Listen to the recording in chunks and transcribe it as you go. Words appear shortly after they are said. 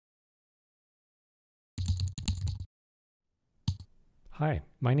Hi,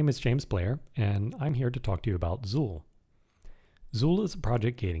 my name is James Blair, and I'm here to talk to you about Zuul. Zuul is a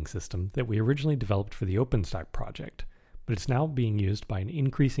project gating system that we originally developed for the OpenStack project, but it's now being used by an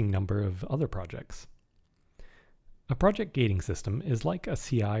increasing number of other projects. A project gating system is like a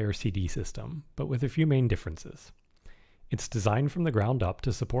CI or CD system, but with a few main differences. It's designed from the ground up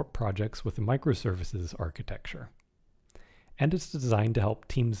to support projects with a microservices architecture. And it's designed to help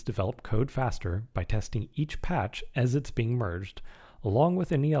teams develop code faster by testing each patch as it's being merged, along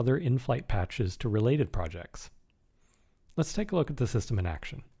with any other in-flight patches to related projects. Let's take a look at the system in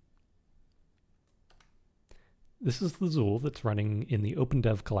action. This is the Zuul that's running in the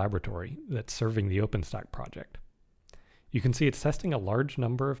OpenDev collaboratory that's serving the OpenStack project. You can see it's testing a large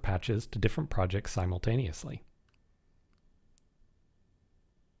number of patches to different projects simultaneously.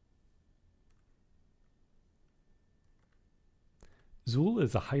 Zuul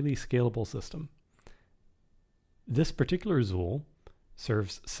is a highly scalable system. This particular Zuul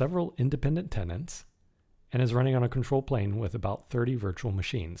serves several independent tenants and is running on a control plane with about 30 virtual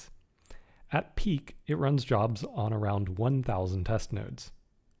machines. At peak, it runs jobs on around 1,000 test nodes.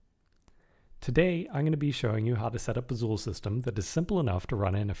 Today, I'm going to be showing you how to set up a Zuul system that is simple enough to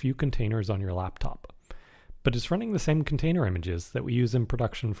run in a few containers on your laptop, but it's running the same container images that we use in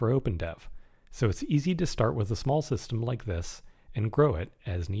production for OpenDev, so it's easy to start with a small system like this and grow it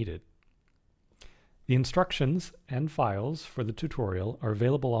as needed. The instructions and files for the tutorial are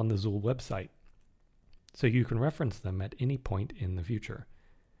available on the Zuul website, so you can reference them at any point in the future.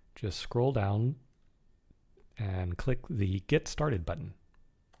 Just scroll down and click the Get Started button.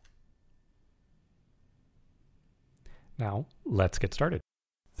 Now, let's get started.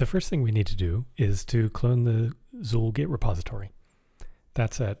 The first thing we need to do is to clone the Zuul Git repository.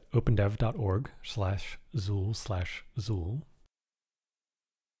 That's at opendev.org/Zuul/Zuul.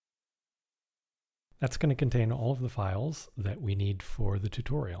 That's going to contain all of the files that we need for the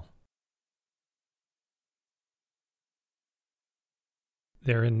tutorial.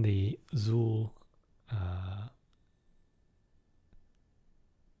 They're in the Zuul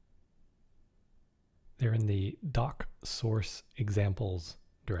they're in the doc source examples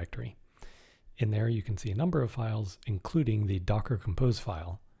directory. In there you can see a number of files, including the Docker compose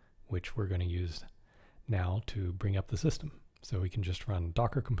file, which we're going to use now to bring up the system. So we can just run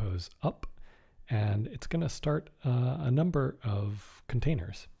docker compose up, and it's going to start a number of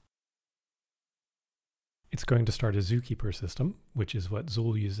containers. It's going to start a zookeeper system, which is what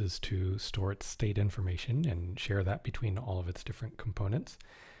Zuul uses to store its state information and share that between all of its different components.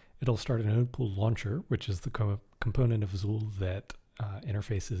 It'll start a node pool launcher, which is the component of Zuul that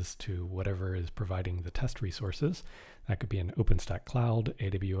interfaces to whatever is providing the test resources. That could be an OpenStack Cloud,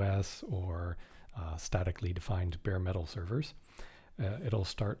 AWS, or statically defined bare metal servers. It'll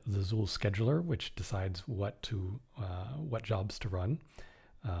start the Zuul scheduler, which decides what jobs to run.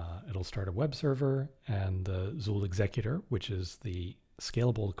 It'll start a web server, and the Zuul executor, which is the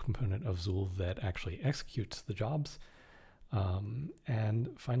scalable component of Zuul that actually executes the jobs.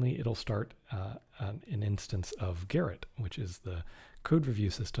 And finally, it'll start an instance of Gerrit, which is the code review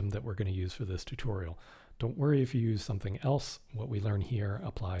system that we're going to use for this tutorial. Don't worry if you use something else. What we learn here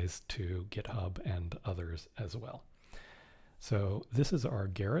applies to GitHub and others as well. So this is our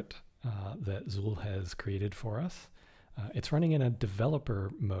Gerrit that Zuul has created for us. It's running in a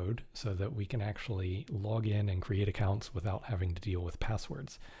developer mode so that we can actually log in and create accounts without having to deal with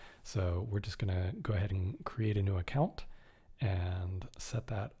passwords. So we're just going to go ahead and create a new account and set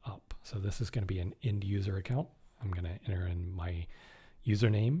that up. So this is going to be an end user account. I'm going to enter in my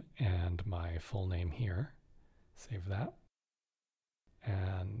username and my full name here. Save that.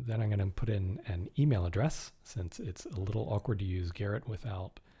 And then I'm going to put in an email address, since it's a little awkward to use Gerrit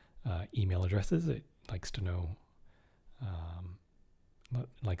without email addresses. It likes to know,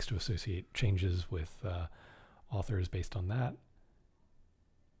 likes to associate changes with authors based on that.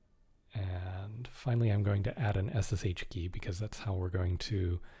 And finally, I'm going to add an SSH key because that's how we're going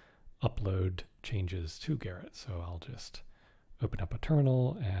to upload changes to Gerrit. So I'll just open up a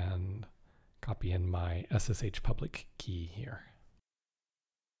terminal and copy in my SSH public key here.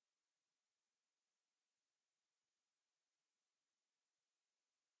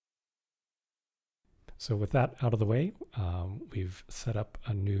 So with that out of the way, we've set up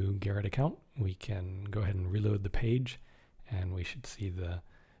a new Gerrit account. We can go ahead and reload the page, and we should see the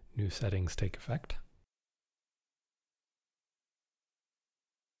new settings take effect.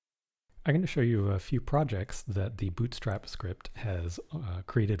 I'm going to show you a few projects that the Bootstrap script has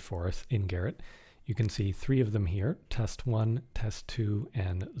created for us in Gerrit. You can see 3 of them here: test1, test2,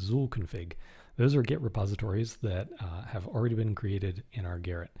 and Zuul config. Those are Git repositories that have already been created in our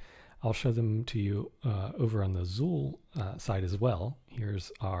Gerrit. I'll show them to you over on the Zuul side as well.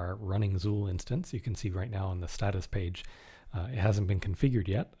 Here's our running Zuul instance. You can see right now on the status page, it hasn't been configured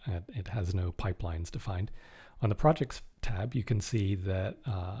yet. It has no pipelines defined. On the projects tab, you can see that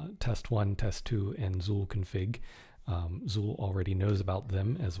test1, test2, and Zuul config. Zuul already knows about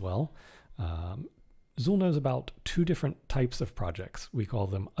them as well. Zuul knows about two different types of projects. We call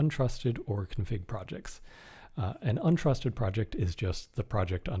them untrusted or config projects. An untrusted project is just the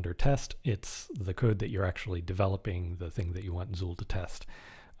project under test. It's the code that you're actually developing, the thing that you want Zuul to test.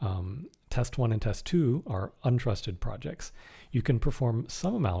 Test1 and test2 are untrusted projects. You can perform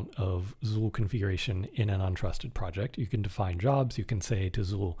some amount of Zuul configuration in an untrusted project. You can define jobs. You can say to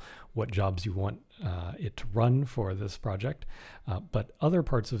Zuul what jobs you want it to run for this project. But other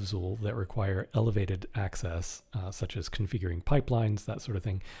parts of Zuul that require elevated access, such as configuring pipelines, that sort of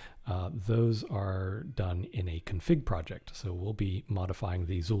thing, those are done in a config project. So we'll be modifying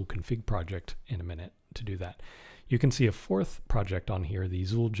the Zuul config project in a minute to do that. You can see a fourth project on here, the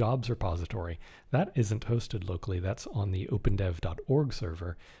Zuul jobs repository. That isn't hosted locally. That's on the opendev.org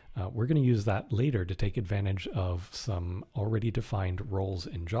server. We're going to use that later to take advantage of some already defined roles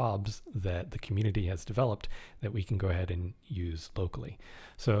and jobs that the community has developed that we can go ahead and use locally.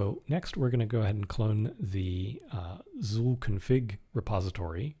 So next, we're going to go ahead and clone the Zuul config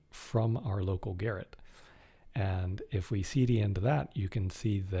repository from our local Gerrit. And if we cd into that, you can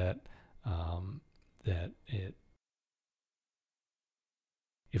see that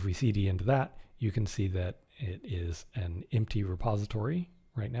if we cd into that, you can see that it is an empty repository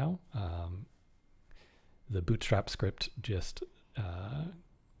right now. The Bootstrap script just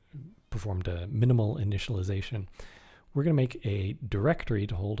performed a minimal initialization. We're going to make a directory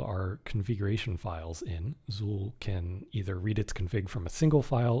to hold our configuration files in. Zuul can either read its config from a single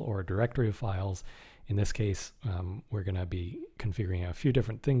file or a directory of files. In this case, we're going to be configuring a few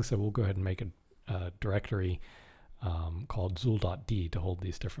different things, so we'll go ahead and make a directory called Zuul.d to hold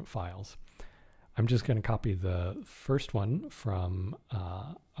these different files. I'm just going to copy the first one from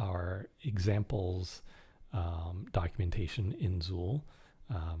our examples documentation in Zuul.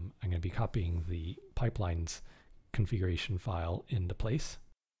 I'm going to be copying the pipelines configuration file into place.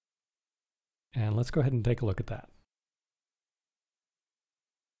 And let's go ahead and take a look at that.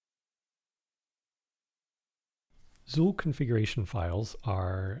 Zuul configuration files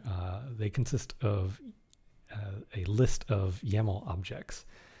are, they consist of a list of YAML objects.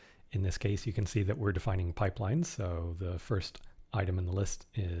 In this case, you can see that we're defining pipelines. So the first item in the list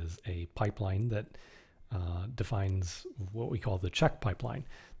is a pipeline that defines what we call the check pipeline.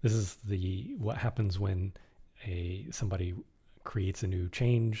 This is what happens when somebody creates a new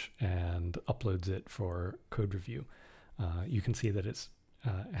change and uploads it for code review. You can see that it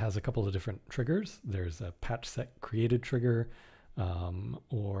has a couple of different triggers. There's a patch set created trigger,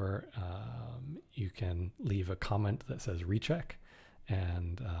 or you can leave a comment that says recheck,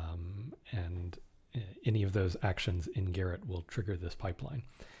 and any of those actions in Gerrit will trigger this pipeline.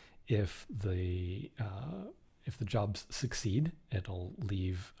 If the jobs succeed, it'll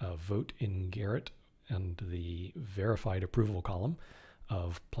leave a vote in Gerrit and the verified approval column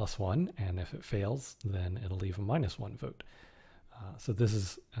of +1, and if it fails, then it'll leave a -1 vote. So this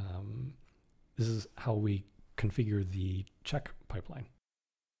is how we configure the check pipeline.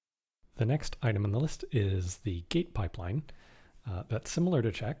 The next item on the list is the gate pipeline. That's similar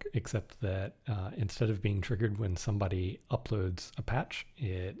to check, except that instead of being triggered when somebody uploads a patch,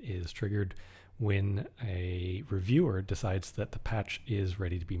 it is triggered when a reviewer decides that the patch is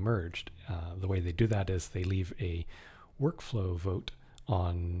ready to be merged. The way they do that is they leave a workflow vote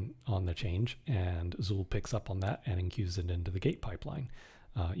on the change, and Zuul picks up on that and enqueues it into the gate pipeline.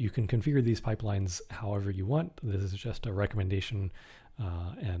 You can configure these pipelines however you want. This is just a recommendation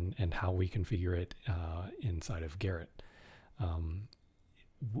and how we configure it inside of Gerrit.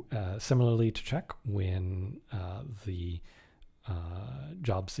 Similarly to check, when the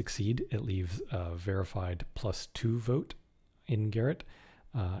jobs succeed, it leaves a verified +2 vote in Gerrit.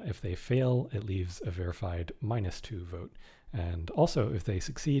 If they fail, it leaves a verified -2 vote. And also, if they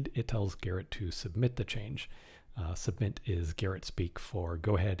succeed, it tells Gerrit to submit the change. Submit is Gerrit speak for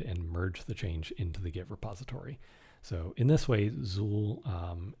go ahead and merge the change into the Git repository. So in this way, Zuul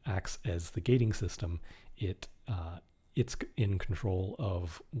acts as the gating system. It's in control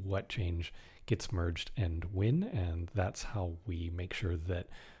of what change gets merged and when, and that's how we make sure that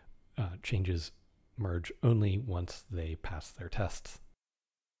changes merge only once they pass their tests.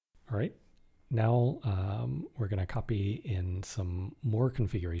 All right. Now we're going to copy in some more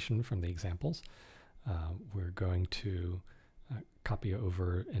configuration from the examples. We're going to copy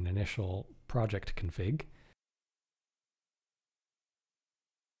over an initial project config.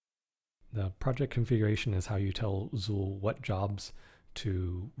 The project configuration is how you tell Zuul what jobs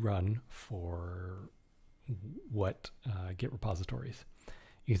to run for what Git repositories.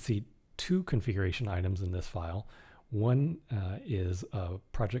 You can see two configuration items in this file. One is a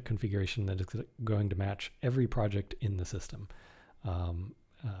project configuration that is going to match every project in the system.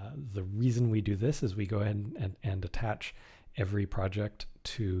 The reason we do this is we go ahead and attach every project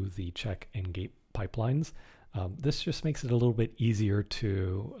to the check and gate pipelines. This just makes it a little bit easier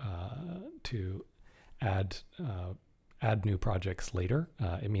to add new projects later.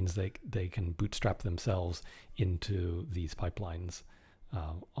 It means they can bootstrap themselves into these pipelines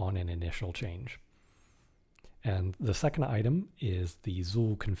on an initial change. And the second item is the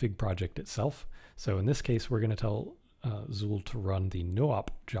Zuul config project itself. So in this case, we're going to tell Zuul to run the no-op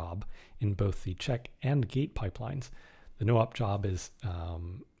job in both the check and gate pipelines. The no-op job is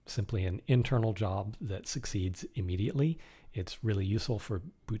simply an internal job that succeeds immediately. It's really useful for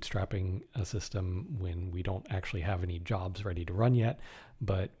bootstrapping a system when we don't actually have any jobs ready to run yet,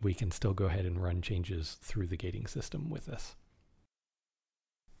 but we can still go ahead and run changes through the gating system with this.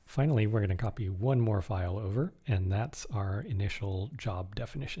 Finally, we're going to copy one more file over, and that's our initial job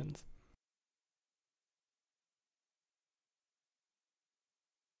definitions.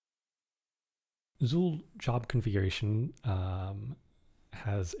 Zuul job configuration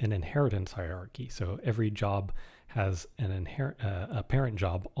has an inheritance hierarchy. So every job has a parent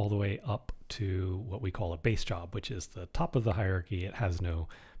job all the way up to what we call a base job, which is the top of the hierarchy. It has no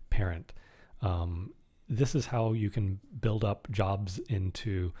parent. This is how you can build up jobs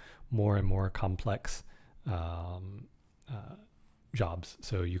into more and more complex jobs.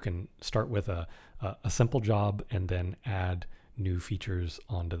 So you can start with a simple job and then add new features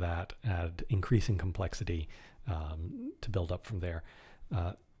onto that, add increasing complexity to build up from there.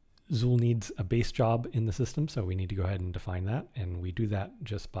 Zuul needs a base job in the system, so we need to go ahead and define that. And we do that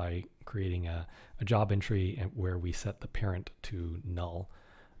just by creating a job entry where we set the parent to null.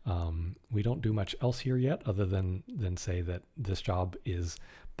 We don't do much else here yet other than say that this job is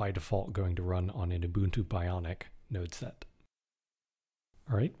by default going to run on an Ubuntu Bionic node set.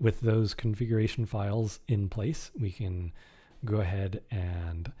 All right, with those configuration files in place, we can go ahead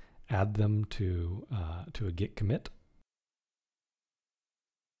and add them to a git commit.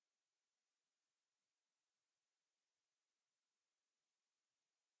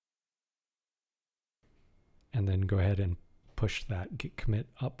 And then go ahead and push that git commit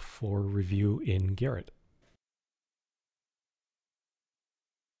up for review in Gerrit.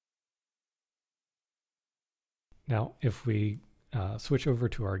 Now, if we switch over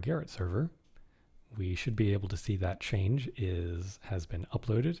to our Gerrit server, we should be able to see that change has been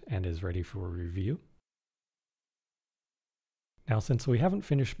uploaded and is ready for review. Now, since we haven't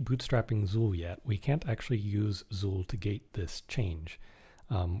finished bootstrapping Zuul yet, we can't actually use Zuul to gate this change.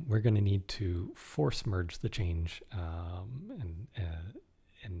 We're going to need to force merge the change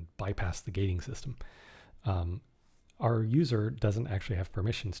and bypass the gating system. Our user doesn't actually have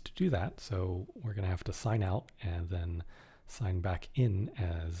permissions to do that, so we're going to have to sign out and then sign back in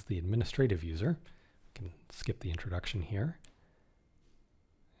as the administrative user. We can skip the introduction here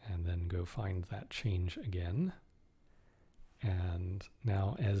and then go find that change again. And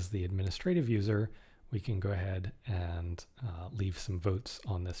now as the administrative user, we can go ahead and leave some votes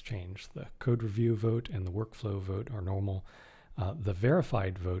on this change. The code review vote and the workflow vote are normal. The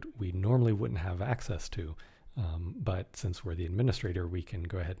verified vote we normally wouldn't have access to, but since we're the administrator, we can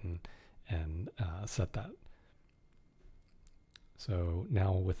go ahead and set that. So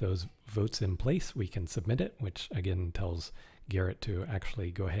now with those votes in place, we can submit it, which again tells Gerrit to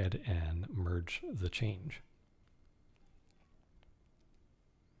actually go ahead and merge the change.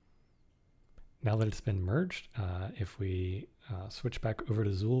 Now that it's been merged, if we switch back over to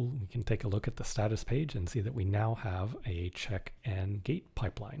Zuul, we can take a look at the status page and see that we now have a check and gate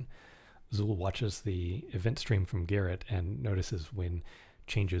pipeline. Zuul watches the event stream from Gerrit and notices when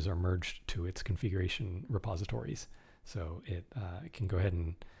changes are merged to its configuration repositories. So it can go ahead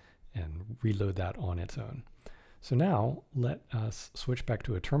and reload that on its own. So now let us switch back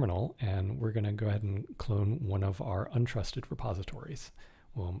to a terminal, and we're going to go ahead and clone one of our untrusted repositories.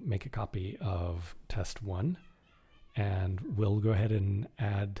 We'll make a copy of test1, and we'll go ahead and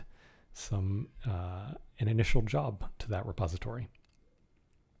add an initial job to that repository.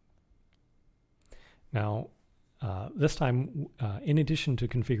 Now, this time, in addition to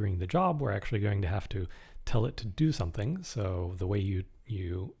configuring the job, we're actually going to have to tell it to do something. So the way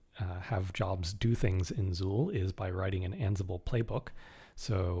you have jobs do things in Zuul is by writing an Ansible playbook.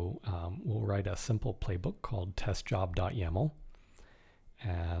 So we'll write a simple playbook called testjob.yaml.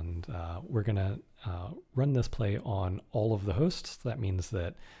 And we're going to run this play on all of the hosts. That means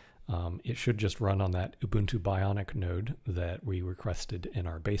that It should just run on that Ubuntu Bionic node that we requested in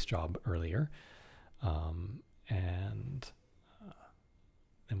our base job earlier. And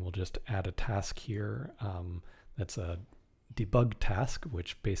we'll just add a task here that's a debug task,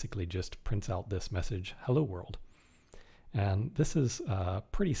 which basically just prints out this message, hello world. And this is a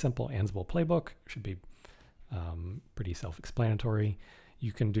pretty simple Ansible playbook. Should be pretty self-explanatory.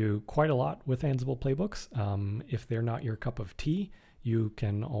 You can do quite a lot with Ansible playbooks. If they're not your cup of tea, you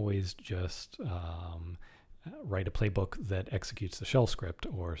can always just write a playbook that executes the shell script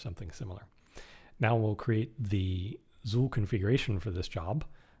or something similar. Now we'll create the Zuul configuration for this job.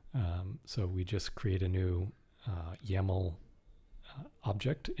 So we just create a new YAML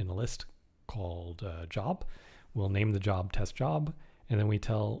object in a list called job. We'll name the job test job, and then we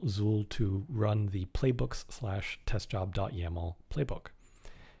tell Zuul to run the playbooks/testjob.yaml playbook.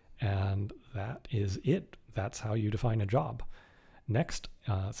 And that is it. That's how you define a job. Next,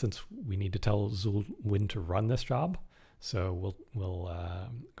 since we need to tell Zuul when to run this job, so we'll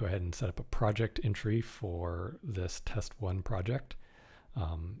go ahead and set up a project entry for this test1 project.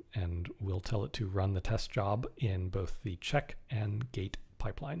 And we'll tell it to run the test job in both the check and gate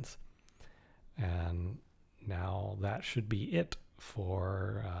pipelines. And now that should be it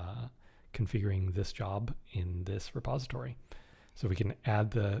for configuring this job in this repository. So we can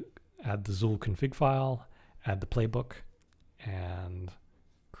add the Zuul config file, add the playbook, and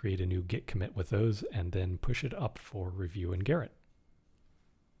create a new git commit with those, and then push it up for review in Gerrit.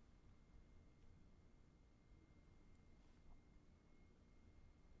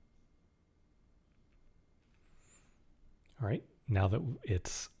 All right, now that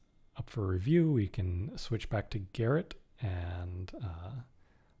it's up for review, we can switch back to Gerrit and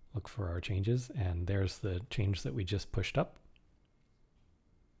look for our changes. And there's the change that we just pushed up.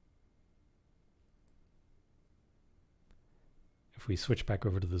 If we switch back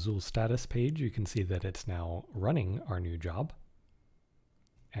over to the Zuul status page, you can see that it's now running our new job,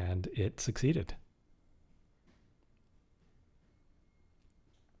 and it succeeded.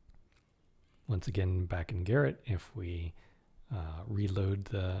 Once again, back in Gerrit, if we reload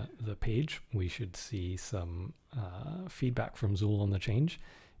the page, we should see some feedback from Zuul on the change.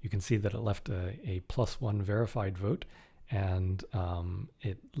 You can see that it left a +1 verified vote, and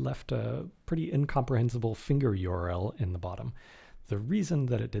it left a pretty incomprehensible finger URL in the bottom. The reason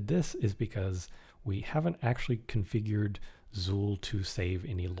that it did this is because we haven't actually configured Zuul to save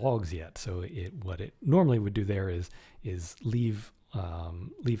any logs yet. So what it normally would do there is leave a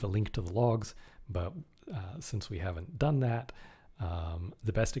link to the logs, but since we haven't done that,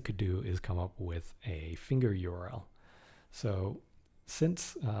 the best it could do is come up with a finger URL. So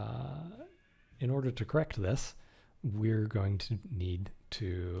since in order to correct this, we're going to need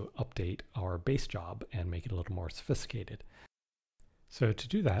to update our base job and make it a little more sophisticated. So to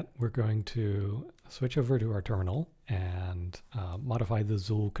do that, we're going to switch over to our terminal and modify the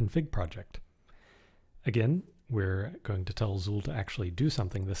Zuul config project. Again, we're going to tell Zuul to actually do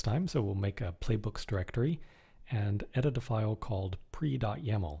something this time, so we'll make a playbooks directory and edit a file called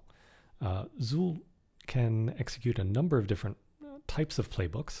pre.yaml. Zuul can execute a number of different types of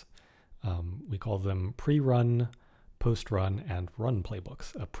playbooks. We call them pre-run, post-run, and run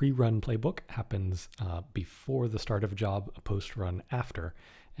playbooks. A pre-run playbook happens before the start of a job, a post-run after,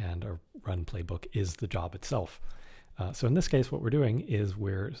 and a run playbook is the job itself. So in this case, what we're doing is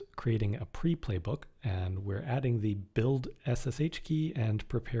we're creating a pre-playbook, and we're adding the build SSH key and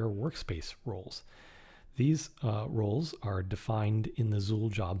prepare workspace roles. These roles are defined in the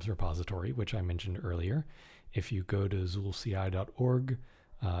Zuul jobs repository, which I mentioned earlier. If you go to zuulci.org,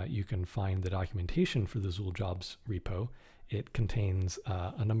 you can find the documentation for the Zuul jobs repo. It contains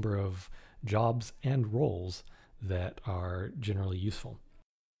a number of jobs and roles that are generally useful.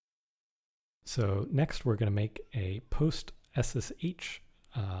 So next we're going to make a post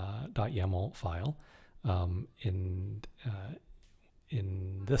SSH.yaml file.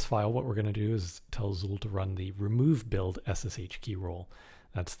 In this file, what we're going to do is tell Zuul to run the remove build SSH key role.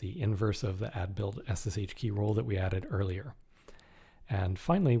 That's the inverse of the add build SSH key role that we added earlier. And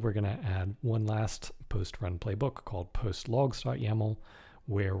finally, we're going to add one last post-run playbook called postlogs.yaml,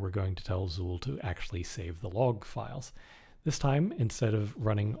 where we're going to tell Zuul to actually save the log files. This time, instead of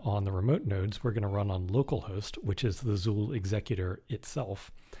running on the remote nodes, we're going to run on localhost, which is the Zuul executor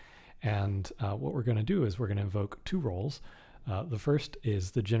itself. And what we're going to do is we're going to invoke two roles. The first is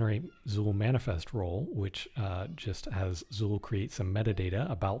the generate Zuul manifest role, which just has Zuul create some metadata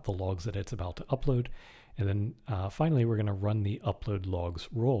about the logs that it's about to upload. And then finally, we're going to run the upload logs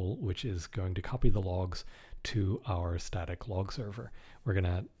role, which is going to copy the logs to our static log server. We're going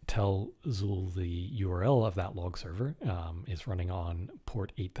to tell Zuul the URL of that log server is running on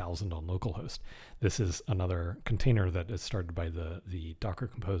port 8000 on localhost. This is another container that is started by the Docker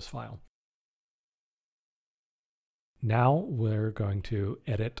Compose file. Now we're going to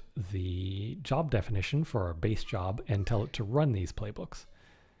edit the job definition for our base job and tell it to run these playbooks.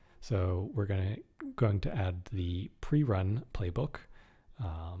 So we're going to add the pre-run playbook,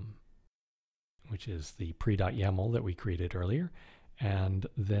 which is the pre.yaml that we created earlier, and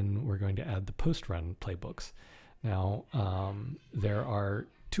then we're going to add the post-run playbooks. Now there are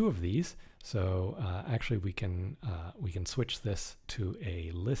two of these, so actually we can switch this to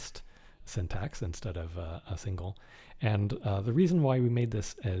a list syntax instead of a single. And the reason why we made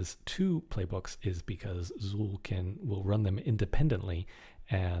this as two playbooks is because Zuul will run them independently,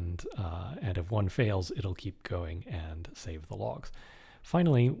 and if one fails, it'll keep going and save the logs.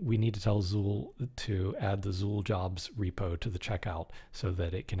 Finally, we need to tell Zuul to add the Zuul jobs repo to the checkout so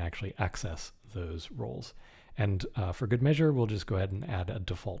that it can actually access those roles. And for good measure, we'll just go ahead and add a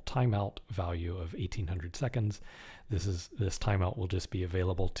default timeout value of 1800 seconds. This timeout will just be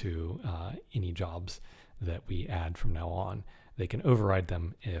available to any jobs that we add from now on. They can override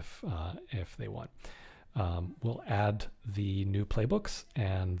them if they want. We'll add the new playbooks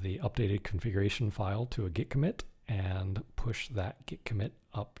and the updated configuration file to a git commit and push that git commit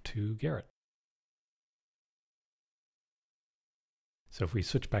up to Gerrit. So if we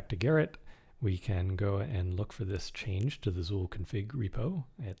switch back to Gerrit, we can go and look for this change to the Zuul config repo.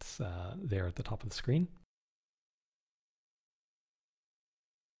 It's there at the top of the screen.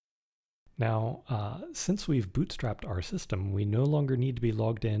 Now, since we've bootstrapped our system, we no longer need to be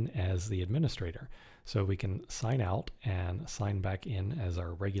logged in as the administrator. So we can sign out and sign back in as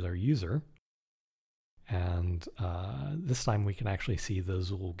our regular user. And this time we can actually see the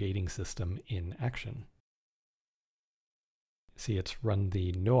Zuul gating system in action. See, it's run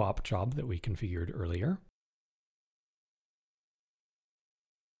the no-op job that we configured earlier.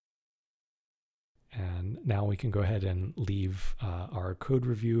 And now we can go ahead and leave our code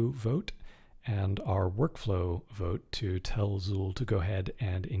review vote and our workflow vote to tell Zuul to go ahead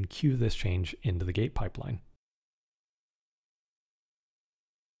and enqueue this change into the gate pipeline.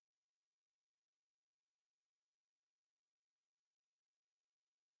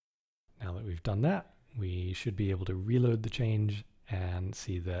 Now that we've done that, we should be able to reload the change and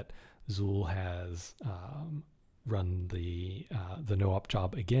see that Zuul has run the no-op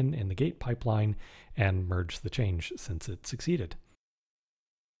job again in the gate pipeline and merged the change since it succeeded.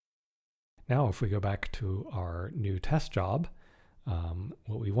 Now if we go back to our new test job,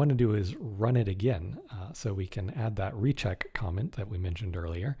 what we want to do is run it again so we can add that recheck comment that we mentioned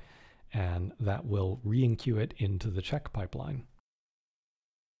earlier, and that will re-enqueue it into the check pipeline.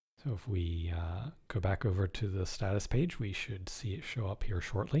 So if we go back over to the status page, we should see it show up here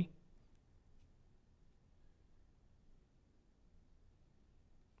shortly.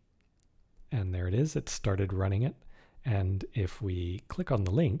 And there it is, it started running it. And if we click on the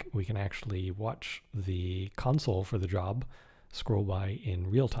link, we can actually watch the console for the job scroll by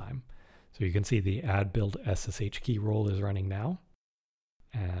in real time. So you can see the add build SSH key role is running now.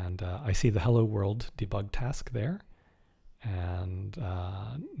 And I see the hello world debug task there. And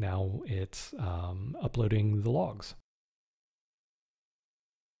now it's uploading the logs.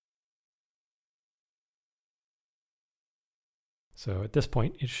 So at this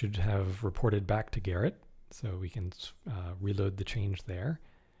point, it should have reported back to Gerrit. So we can reload the change there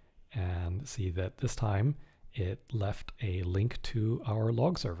and see that this time it left a link to our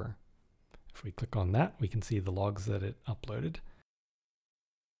log server. If we click on that, we can see the logs that it uploaded.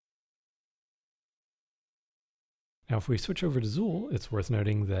 Now, if we switch over to Zuul, it's worth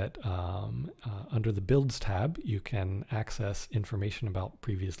noting that under the Builds tab, you can access information about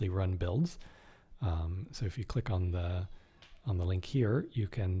previously run builds. So if you click on the link here, you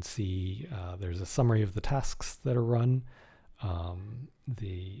can see there's a summary of the tasks that are run.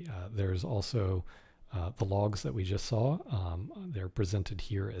 There's also the logs that we just saw. They're presented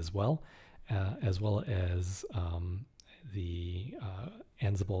here as well as the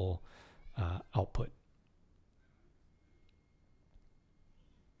Ansible output.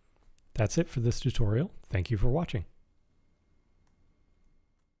 That's it for this tutorial. Thank you for watching.